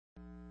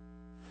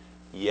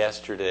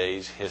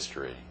Yesterday's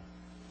history.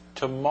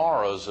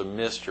 Tomorrow's a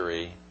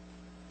mystery.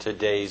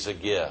 Today's a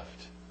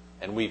gift.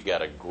 And we've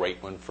got a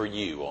great one for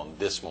you on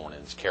this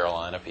morning's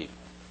Carolina People.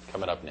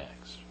 Coming up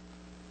next.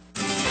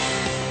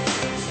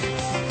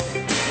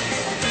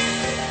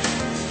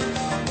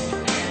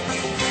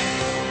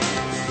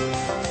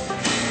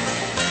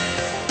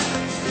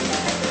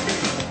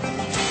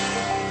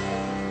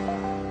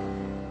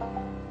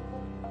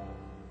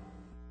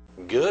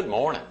 Good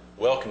morning.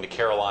 Welcome to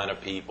Carolina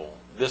People.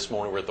 This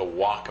morning we're at the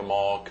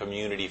Waccamaw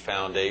Community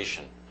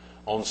Foundation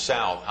on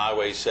South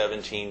Highway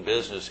 17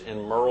 Business in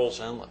Murrells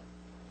Inlet.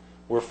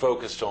 We're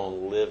focused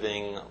on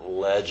living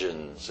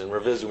legends, and we're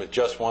visiting with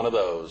just one of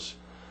those,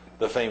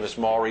 the famous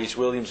Maurice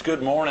Williams.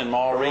 Good morning,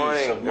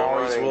 Maurice. Good morning.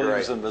 Maurice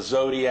Williams Great. And the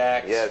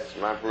Zodiacs. Yes,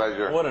 my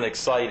pleasure. What an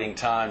exciting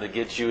time to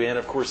get you in.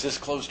 Of course, this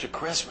close to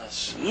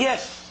Christmas.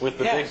 Yes. With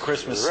the big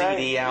Christmas right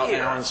CD out here.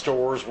 now in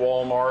stores,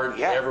 Walmart,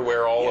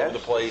 everywhere, all over the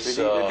place.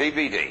 The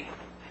DVD.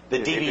 The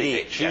DVD,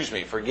 excuse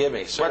me, forgive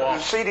me. So but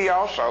the CD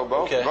also,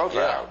 both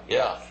out.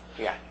 Yeah.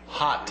 Yeah.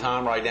 Hot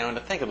time right now. And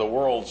to think of the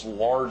world's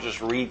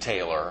largest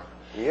retailer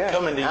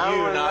coming to you,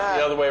 How not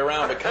the other way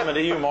around, but coming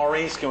to you,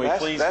 Maurice, can we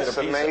please get a piece? That's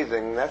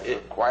amazing. That's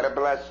quite a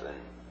blessing.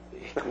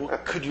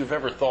 Could you have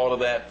ever thought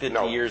of that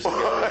 50 years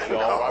ago?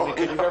 No. I mean,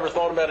 could you have ever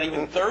thought about it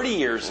even 30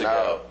 years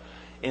ago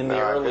in the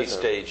early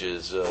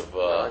stages of...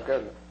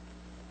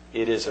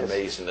 it is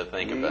amazing to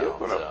think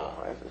about.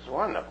 It's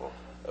wonderful.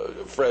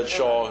 Fred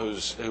Shaw,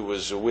 who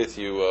was with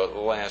you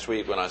last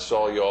week when I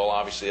saw you all,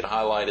 obviously had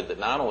highlighted that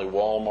not only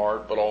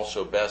Walmart but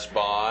also Best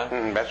Buy,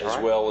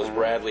 well as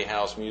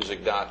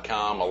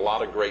BradleyHouseMusic.com, a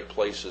lot of great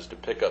places to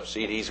pick up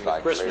CDs.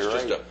 With Christmas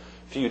just a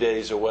few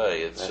days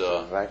away, it's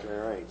exactly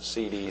right.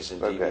 CDs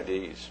and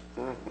DVDs.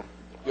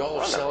 Y'all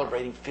are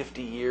celebrating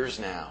 50 years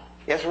now.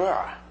 Yes, we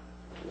are.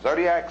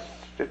 Zodiacs,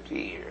 50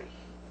 years.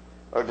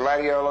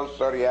 Gladiolos,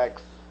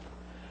 Zodiacs,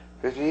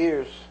 50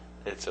 years.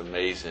 It's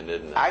amazing,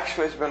 isn't it?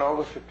 Actually, it's been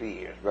over 50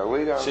 years, but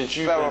we don't. Since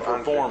you've been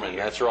performing,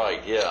 that's right.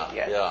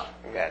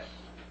 Yes,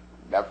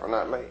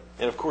 definitely.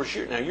 And of course,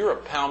 you're a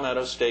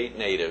Palmetto State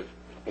native.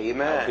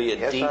 Amen. Be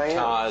a deep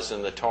ties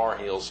in the Tar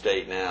Heel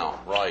State now,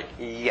 right?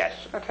 Yes,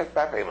 I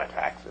pay my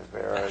taxes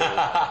there.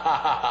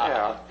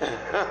 Yeah,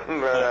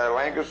 but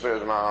Lancaster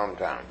is my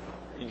hometown.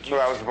 That's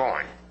where I was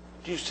born.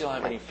 Do you still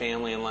have any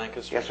family in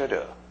Lancaster? Yes, I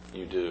do.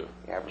 You do.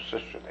 I have a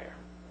sister there.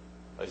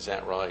 Is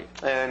that right?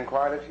 And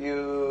quite a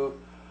few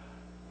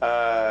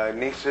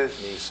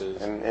nieces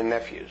and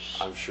nephews.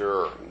 I'm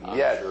sure.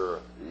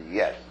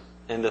 Yes.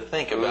 And to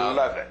think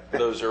about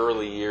those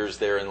early years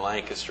there in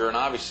Lancaster, and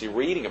obviously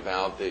reading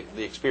about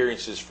the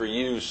experiences for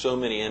you, so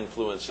many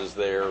influences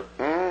there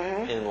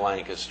in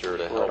Lancaster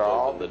to help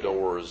open the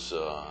doors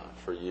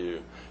for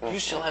you. Do you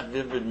still have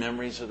vivid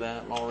memories of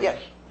that, Maurice?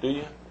 Yes. Do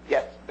you?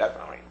 Yes,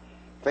 definitely.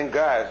 Thank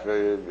God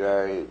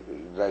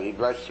that He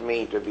blessed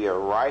me to be a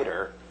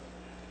writer,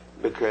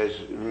 because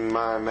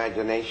my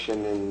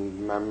imagination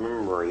and my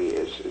memory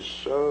is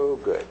so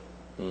good.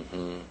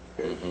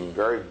 It's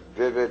very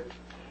vivid,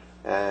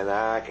 and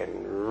I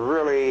can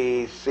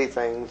really see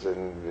things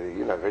and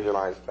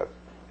visualize stuff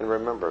and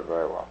remember it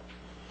very well.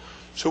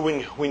 So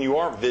when you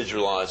are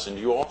visualizing,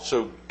 do you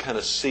also kind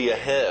of see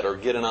ahead or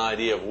get an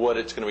idea of what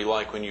it's going to be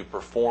like when you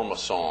perform a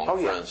song,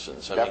 for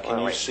instance? I mean, can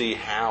you see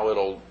how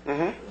it'll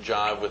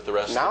jive with the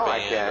rest of the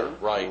band?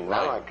 I can.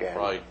 Now I can.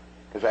 Right.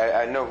 Because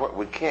I know what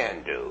we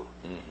can do.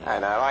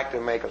 And I like to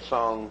make a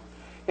song,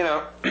 as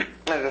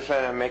I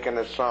said, I'm making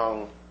a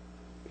song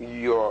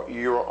your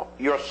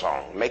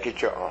song. Make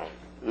it your own.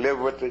 Live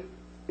with it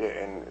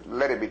and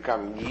let it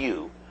become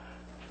you.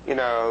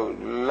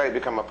 Let it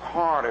become a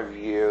part of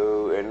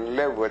you and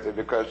live with it,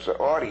 because the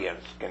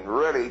audience can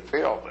really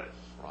feel this.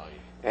 Right.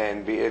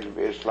 And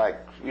it's like,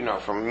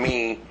 from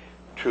me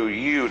to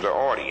you, the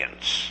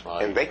audience.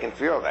 Right. And they can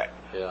feel that.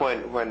 Yeah.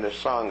 When the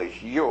song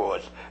is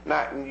yours.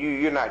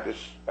 You're not just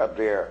up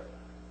there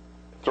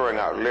throwing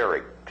out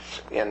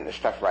lyrics and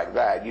stuff like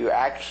that. You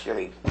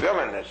actually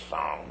feeling this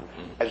song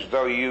as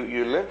though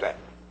you lived it.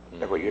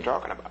 That's what you're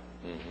talking about.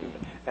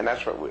 And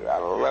that's what I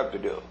love to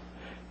do,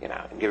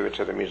 and give it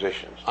to the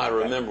musicians. I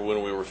remember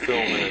when we were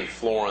filming in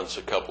Florence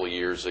a couple of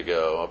years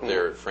ago up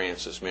there at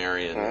Francis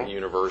Marion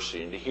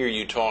University, and to hear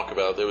you talk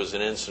about, there was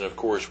an incident, of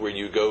course, where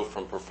you go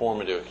from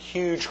performing to a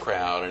huge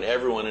crowd and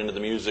everyone into the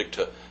music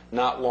to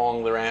not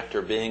long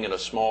thereafter being in a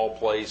small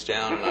place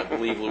down in, I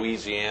believe,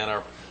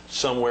 Louisiana,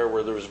 somewhere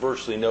where there was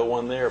virtually no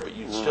one there, but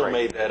you still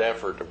made that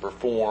effort to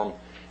perform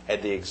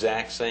at the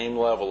exact same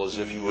level as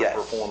if you were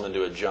performing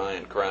to a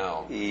giant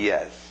crowd.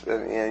 Yes,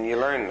 and you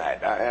learn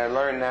that. I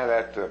learned that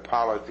at the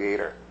Apollo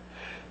Theater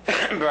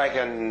back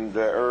in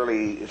the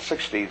early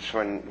 60s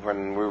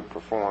when we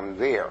performed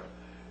there.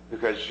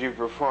 Because you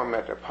perform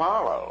at the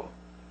Apollo,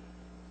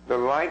 the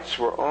lights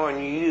were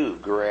on you,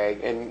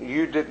 Greg, and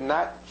you did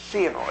not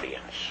see an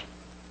audience.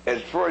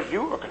 As far as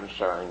you were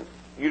concerned,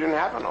 you didn't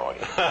have an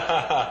audience.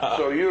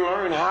 So you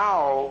learn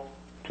how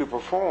to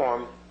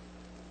perform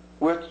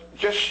with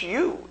just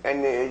you.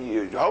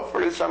 And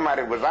hopefully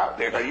somebody was out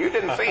there, because you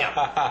didn't see them.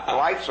 The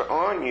lights are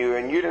on you,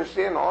 and you didn't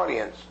see an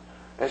audience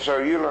And so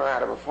you learn how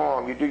to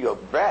perform. You do your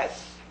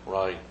best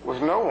Right.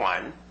 with no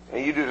one,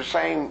 and you do the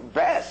same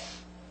best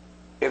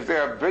if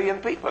there are a billion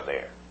people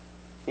there.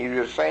 You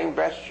do the same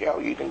best show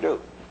you can do.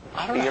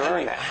 I don't know. You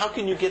learn that. How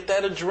can you get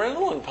that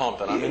adrenaline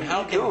pumping? I mean,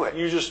 how you can do it?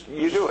 you just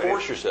do it.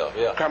 force yourself?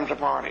 Yeah. Comes a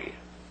party,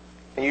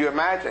 and you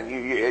imagine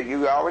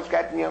you always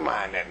got in your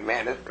mind that,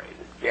 man, this place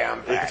is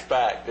jam packed. It's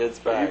back. It's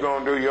back. You're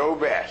gonna do your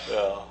best.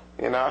 Yeah.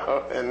 You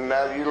know, and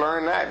now you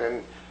learn that,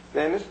 and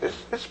then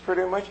it's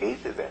pretty much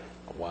easy then.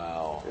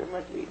 Wow. Pretty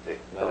much easy.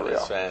 That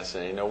is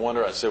fascinating. No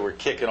wonder I said we're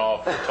kicking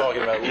off. We're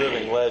talking about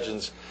living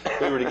legends.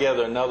 We were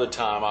together another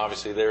time,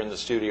 obviously, there in the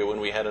studio when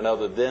we had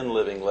another then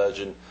living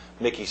legend,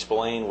 Mickey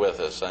Spillane, with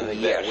us. I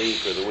think that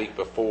week or the week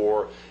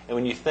before. And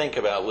when you think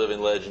about living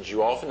legends,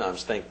 you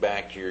oftentimes think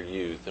back to your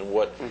youth and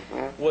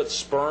what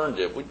spurned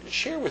it.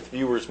 Share with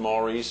viewers,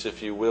 Maurice,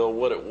 if you will,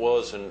 what it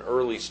was in an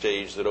early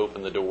stage that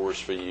opened the doors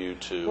for you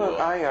to.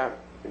 Well,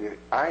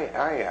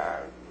 I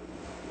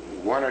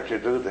wanted to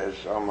do this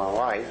all my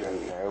life,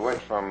 and I went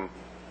from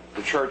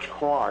the church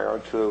choir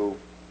to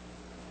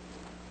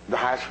the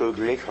high school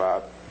glee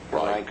club in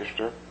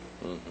Lancaster.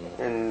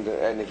 And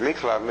the glee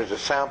club, Mr.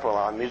 Sample,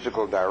 our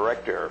musical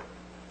director,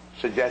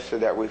 suggested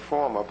that we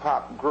form a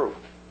pop group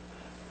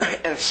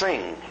and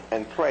sing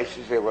and play.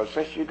 She said, well,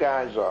 since you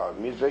guys are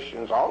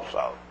musicians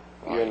also,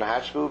 you're in the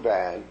high school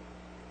band,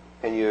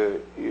 and you're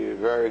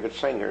very good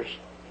singers,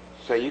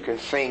 so you can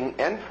sing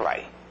and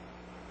play.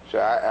 So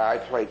I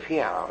played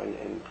piano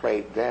and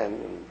played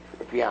then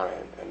the piano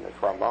and the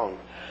trombone.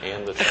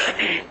 And the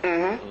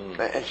trombone.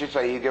 And she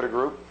said, you get a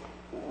group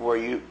where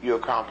you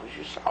accomplish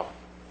yourself.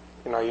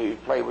 You know, you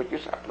play with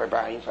yourself, play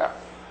by yourself.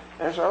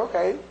 And I said,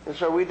 okay. And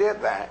so we did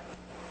that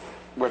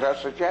with her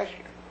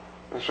suggestion.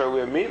 And so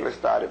we immediately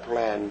started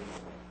playing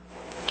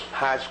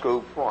high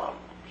school proms.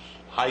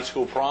 High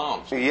school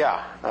proms.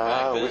 Yeah,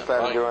 Then, we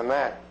started doing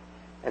that.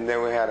 And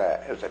then we had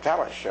it was a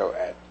talent show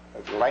at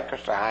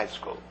Lancaster High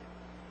School.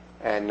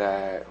 And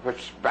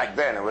which back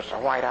then it was a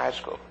white high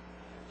school.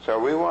 So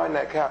we won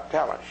that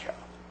talent show.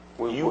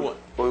 We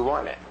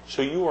won it.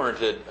 So you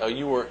weren't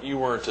you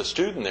weren't a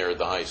student there at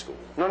the high school.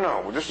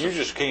 No. You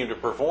just came to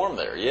perform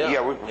there. Yeah.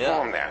 Yeah, we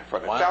performed there for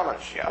the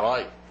talent show.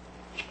 Right.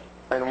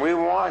 And we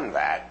won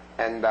that.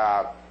 And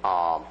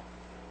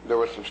there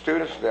were some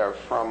students there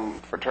from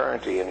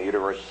fraternity at the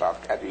University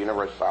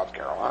of South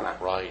Carolina.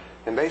 Right.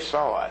 And they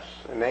saw us,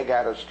 and they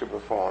got us to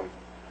perform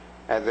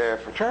at their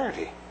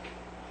fraternity.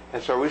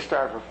 And so we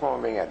started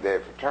performing at their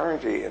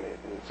fraternity in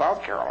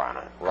South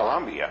Carolina,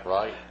 Columbia.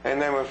 Right.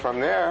 And then we're from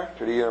there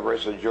to the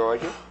University of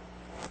Georgia,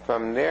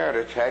 from there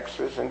to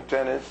Texas and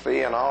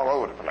Tennessee and all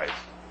over the place.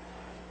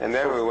 And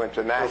then we went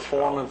to Nashville.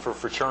 Performing for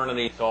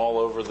fraternities all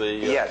over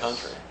the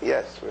country.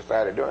 Yes, we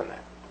started doing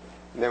that.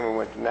 And then we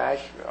went to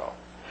Nashville.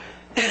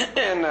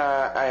 And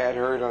I had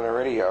heard on the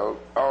radio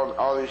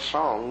all these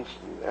songs,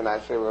 and I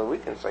said, well, we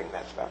can sing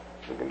that stuff.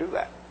 We can do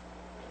that.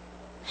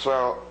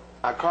 So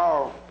I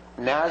called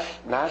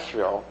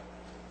Nashville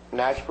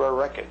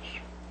Records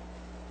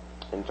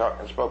and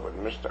spoke with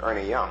Mr.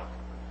 Ernie Young.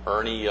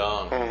 Ernie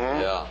Young,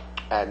 yeah.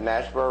 At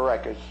Nashville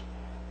Records.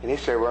 And he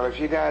said, well, if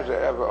you guys are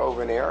ever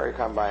over in the area,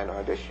 come by and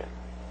audition.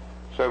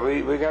 So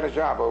we got a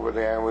job over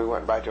there, and we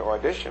went by to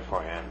audition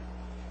for him.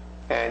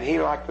 And he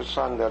liked the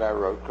song that I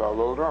wrote called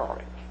Little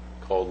Darling.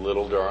 Called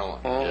Little Darling,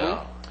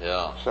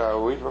 yeah.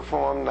 So we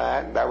performed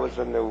that. That was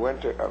in the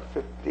winter of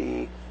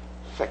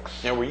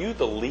 '56. Now, were you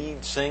the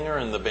lead singer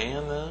in the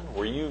band then?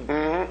 Were you?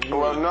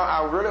 Well, no,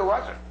 I really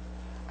wasn't.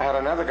 I had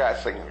another guy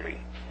singing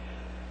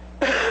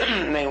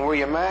lead named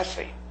William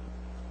Massey.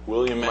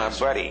 William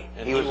Massey. My buddy.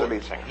 And he was the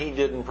lead singer. He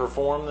didn't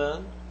perform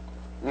then?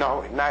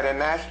 No, not in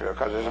Nashville,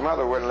 because his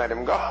mother wouldn't let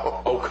him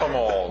go. Oh, come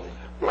on.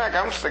 Like,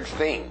 I'm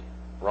 16.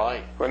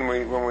 Right. When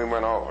we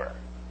went over.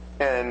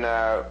 And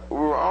we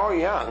were all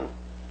young,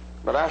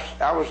 but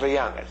I was the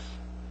youngest.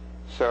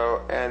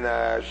 So,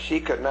 and she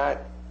could not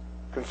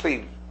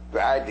conceive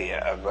the idea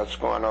of us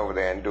going over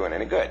there and doing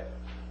any good.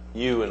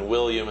 You and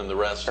William and the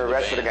rest of the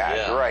rest of the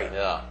guys, right.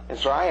 Yeah. And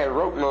so I had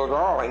wrote Little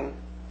Darling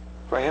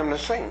for him to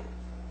sing.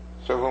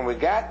 So when we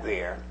got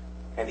there,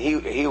 and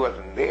he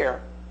wasn't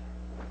there,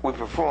 we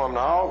performed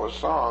all the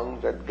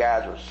songs that the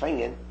guys were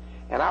singing,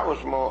 and I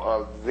was more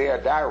of their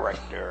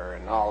director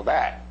and all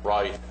that.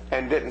 Right.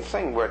 And didn't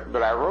sing,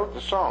 but I wrote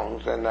the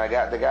songs, and I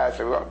got the guy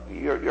said, well,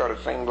 you ought to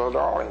sing Little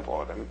Darling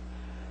for them.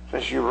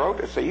 Since you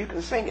wrote it, so you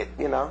can sing it,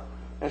 you know.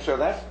 And so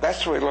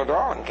that's where Little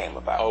Darling came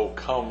about. Oh,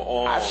 come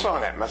on. I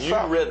sung it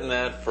myself. You've written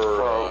that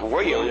for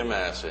William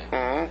Massey.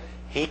 Mm-hmm.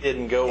 He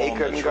didn't go on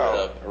the trip.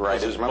 Go.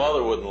 Right. His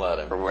mother wouldn't let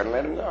him. Wouldn't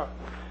let him go.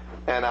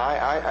 And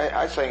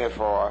I sang it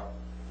for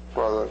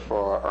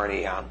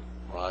Ernie Young.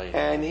 Right.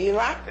 And he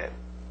liked it.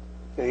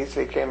 And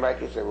he came back,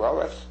 he said, well,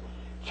 let's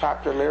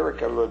chop the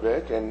lyric a little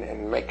bit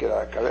and make it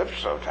a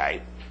calypso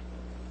type.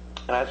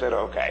 And I said,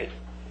 okay.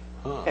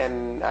 Huh.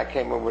 And I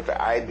came up with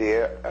the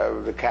idea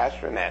of the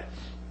castanets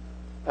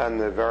on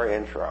the very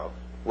intro.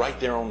 Right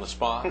there on the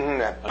spot?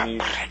 Mm-hmm.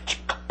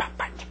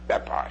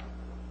 That part.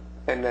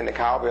 And then the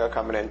cowbell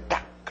coming in,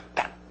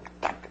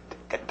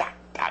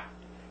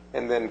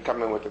 and then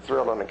coming with the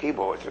thrill on the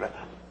keyboards, you know.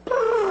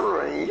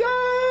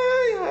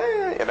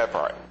 that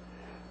part.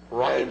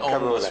 Right And on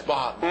come the over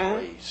spot,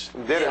 Maurice.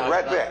 Did it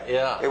right there.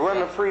 Yeah. It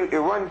wasn't free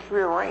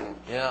arranged.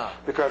 Yeah.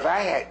 Because I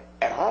had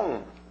at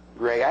home,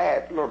 Greg, I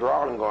had little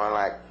drawing going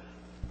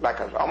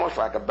almost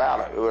like a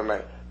ballad. It was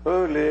like,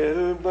 oh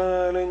little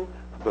darling,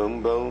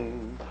 boom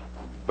boom,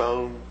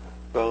 boom,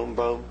 boom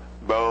boom,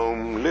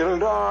 boom, little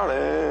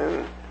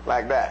darling,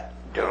 like that.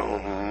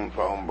 Boom,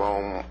 boom,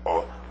 boom.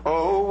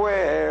 Oh,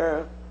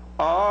 where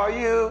are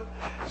you?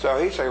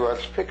 So he said, well,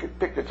 let's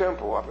pick the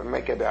tempo up and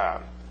make it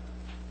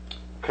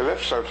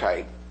calypso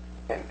type,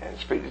 and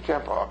speed the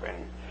tempo up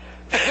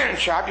and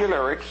chop your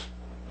lyrics,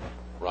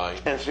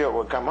 right, and see what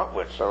we'll come up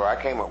with. So I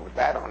came up with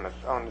that on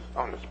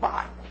the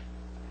spot,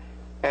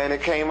 and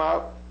it came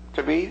out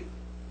to be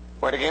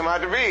what it came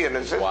out to be, and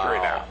it's history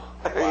now.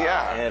 Wow.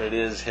 Yeah, and it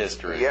is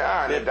history.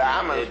 Yeah, and the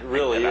Diamonds. It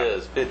really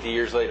is. 50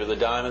 years later, the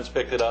Diamonds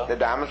picked it up. The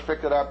Diamonds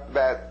picked it up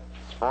that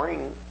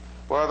spring.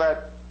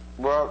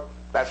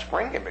 That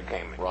spring it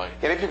became it. Right.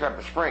 Yeah, they picked it up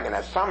the spring, and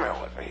that summer it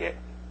was a hit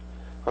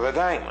for the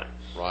Diamonds.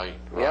 Right.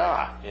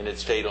 Yeah. And it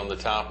stayed on the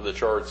top of the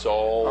charts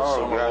all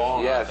summer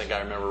long. Yes. I think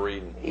I remember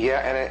reading. Yeah,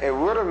 and it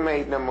would have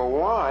made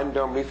 #1,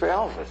 Don't Be for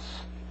Elvis.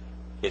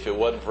 If it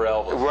wasn't for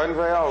Elvis. It wasn't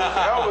for Elvis.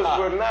 Elvis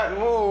would not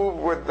move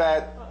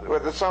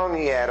with the song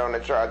he had on the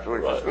charts,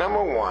 which was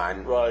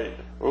 #1. Right.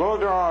 Little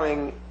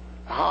Darling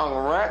hung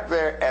right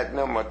there at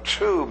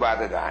 #2 by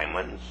the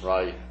Diamonds.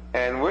 Right.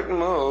 And wouldn't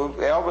move.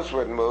 Elvis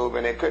wouldn't move,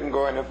 and it couldn't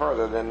go any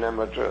further than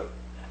 #2.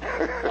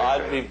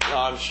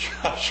 I'm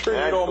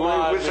sure you don't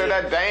mind. We said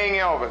that dang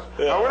Elvis.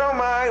 Yeah. Oh, we don't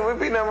mind. We'd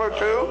be #2.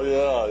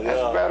 Oh, yeah.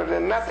 That's better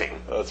than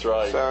nothing. That's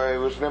right. So it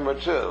was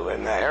 #2,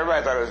 and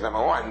everybody thought it was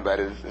 #1, but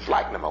it's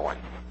like #1.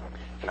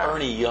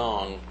 Ernie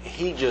Young,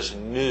 he just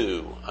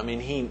knew. I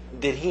mean,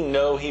 did he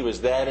know he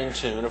was that in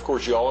tune? Of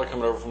course, y'all are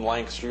coming over from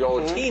Lancaster. Y'all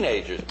are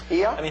teenagers.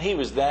 Yeah. I mean, he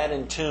was that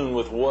in tune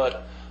with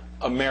what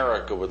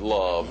America would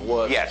love.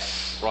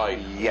 Yes. Right.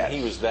 Yes.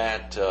 He was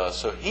that.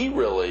 So he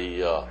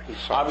really.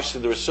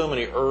 Obviously, there were so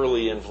many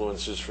early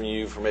influences from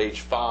you from age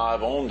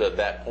 5 on to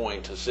that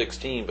point to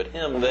 16. But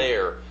him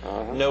there,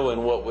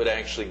 knowing what would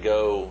actually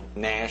go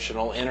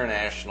national,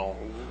 international.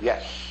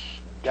 Yes,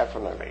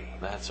 definitely.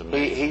 That's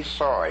amazing. He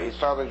saw it. He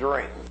saw the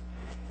dream,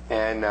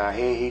 and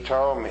he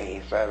told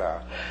me. He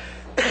said,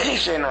 he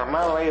said, now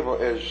my label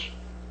is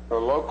a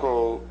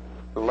local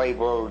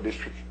label.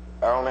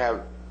 I only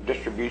have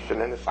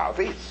distribution in the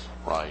Southeast.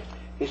 Right.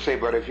 He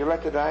said, but if you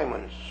let the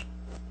Diamonds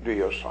do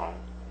your song,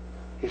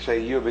 he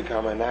said, you'll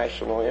become a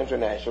national,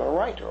 international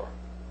writer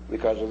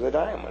because of the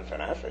Diamonds.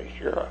 And I said,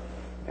 sure.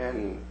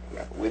 And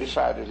we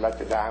decided to let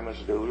the Diamonds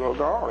do Little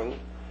Darling,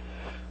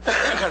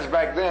 because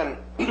back then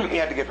you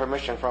had to get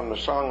permission from the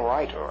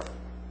songwriter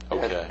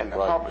and the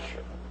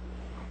publisher.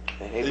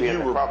 And he'd be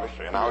the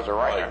publisher, and I was a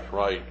writer.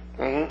 Right.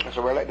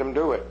 So we let them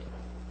do it,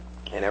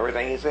 and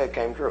everything he said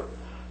came true.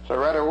 So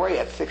right away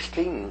at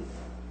 16,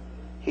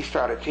 he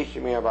started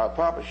teaching me about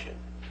publishing.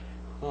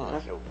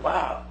 I said,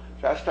 wow.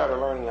 So I started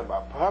learning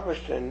about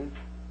publishing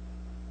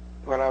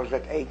when I was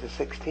at the age of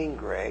 16,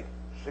 Greg.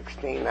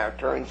 16, I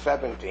turned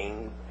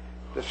 17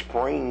 the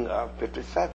spring of '57.